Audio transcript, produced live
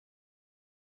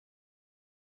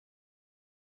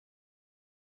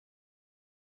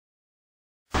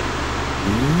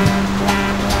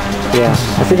Yeah,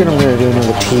 I figured I'm gonna do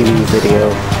another TV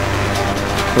video.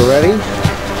 Ready?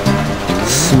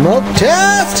 Smoke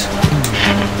test!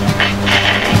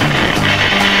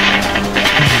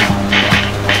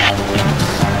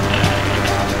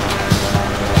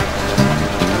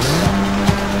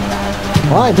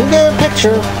 Well, I do get a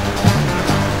picture.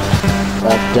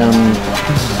 But,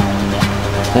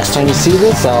 next time you see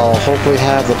this, I'll hopefully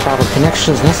have the proper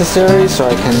connections necessary so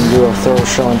I can do a thorough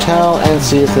show and tell and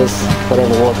see if this,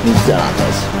 whatever work needs done on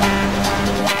this.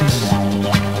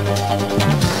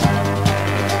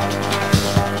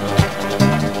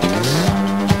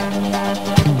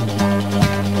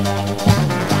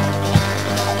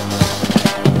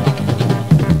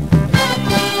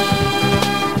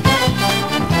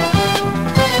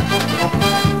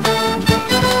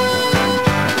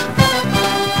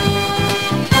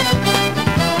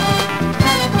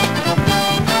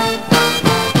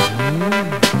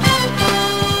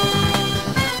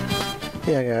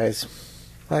 Yeah, guys,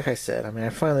 like I said, I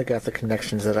finally got the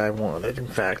connections that I wanted. In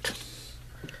fact,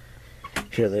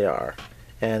 here they are.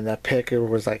 And that pick, it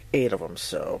was like 8 of them,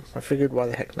 so I figured why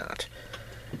the heck not.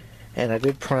 And I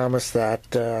did promise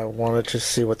that I wanted to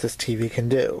see what this TV can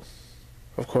do.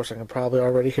 Of course, I can probably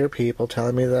already hear people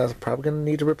telling me that I'm probably going to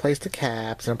need to replace the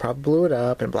caps, and I probably blew it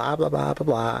up, and blah, blah, blah, blah,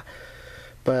 blah.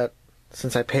 But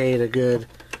since I paid a good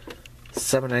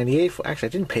 $7.98 for, actually,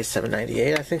 I didn't pay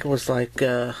 $7.98, I think it was like,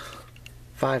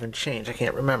 5 and change, I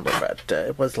can't remember, but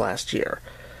it was last year.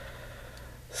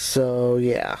 So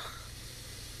yeah,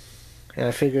 and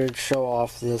I figured show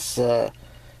off this $8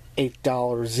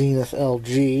 Zenith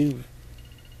LG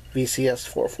VCS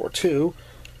 442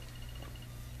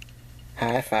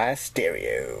 hi-fi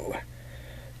stereo.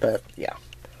 But yeah,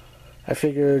 I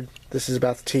figured this is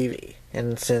about the TV,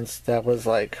 and since that was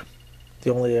like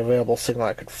the only available signal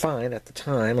I could find at the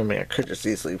time, I could just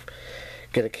easily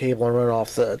get a cable and run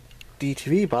off the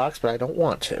DTV box, but I don't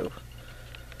want to.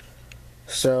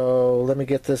 So let me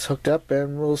get this hooked up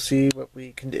and we'll see what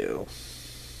we can do.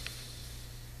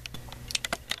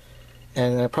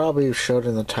 And I probably showed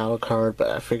in the title card,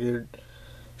 but I figured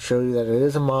show you that it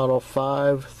is a model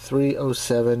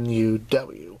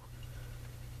 5307UW.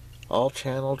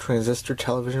 All-channel transistor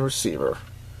television receiver.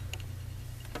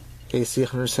 AC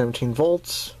 117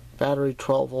 volts, battery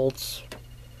 12 volts,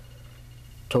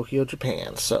 Tokyo,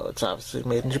 Japan, so it's obviously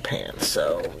made in Japan,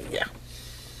 so yeah.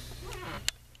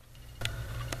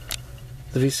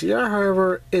 The VCR,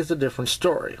 however, is a different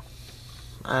story.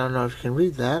 I don't know if you can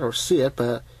read that or see it,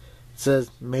 but it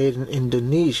says made in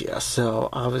Indonesia, so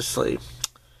obviously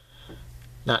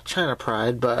not China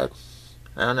Pride, but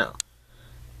I don't know.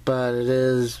 But it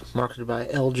is marketed by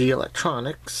LG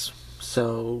Electronics,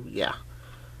 so yeah.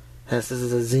 This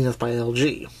is a Zenith by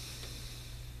LG.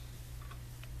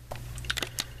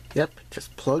 Yep, it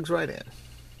just plugs right in.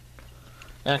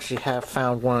 I actually have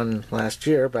found one last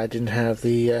year, but I didn't have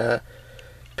the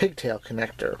pigtail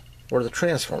connector, or the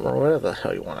transformer, or whatever the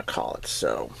hell you want to call it.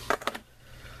 So,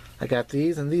 I got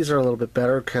these, and these are a little bit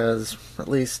better, because at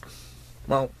least,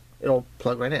 well, it'll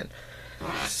plug right in.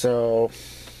 So,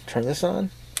 turn this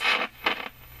on.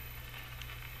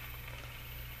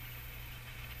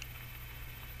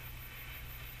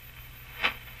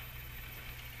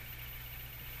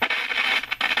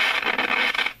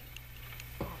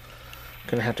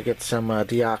 Gonna have to get some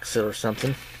deoxit or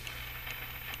something.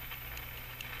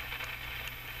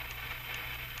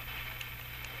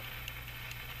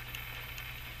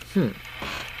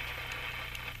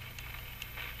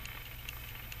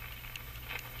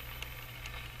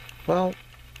 Well,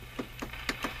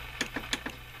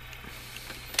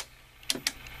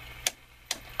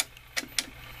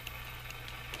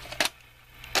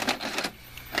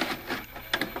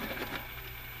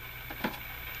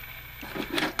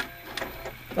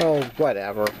 oh,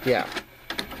 whatever. Yeah.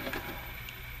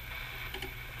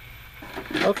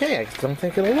 Okay, I don't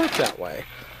think it'll work that way.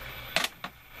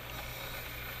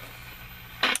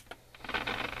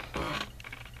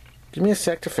 Give me a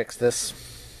sec to fix this.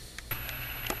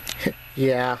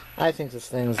 Yeah, I think this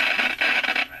thing's...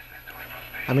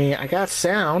 I got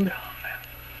sound.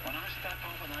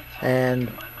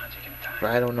 And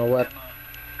I don't know what...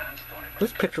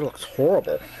 This picture looks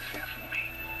horrible.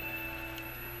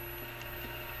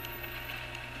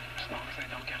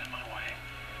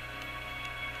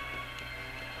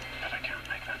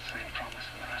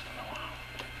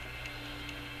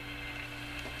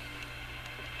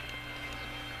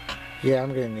 Yeah, I'm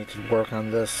gonna need to work on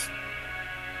this.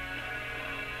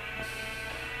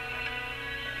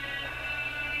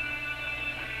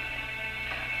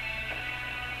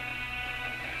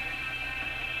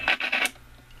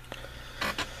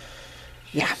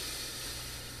 Yeah.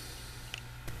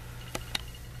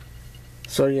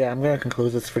 So yeah, I'm going to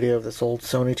conclude this video of this old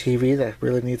Sony TV that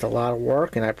really needs a lot of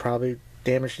work, and I probably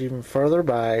damaged it even further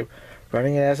by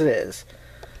running it as it is.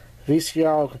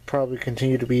 VCR will probably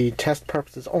continue to be test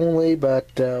purposes only, but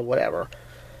whatever.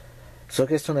 So I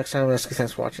guess till next time, Eskie,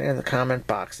 thanks for watching, and the comment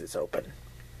box is open.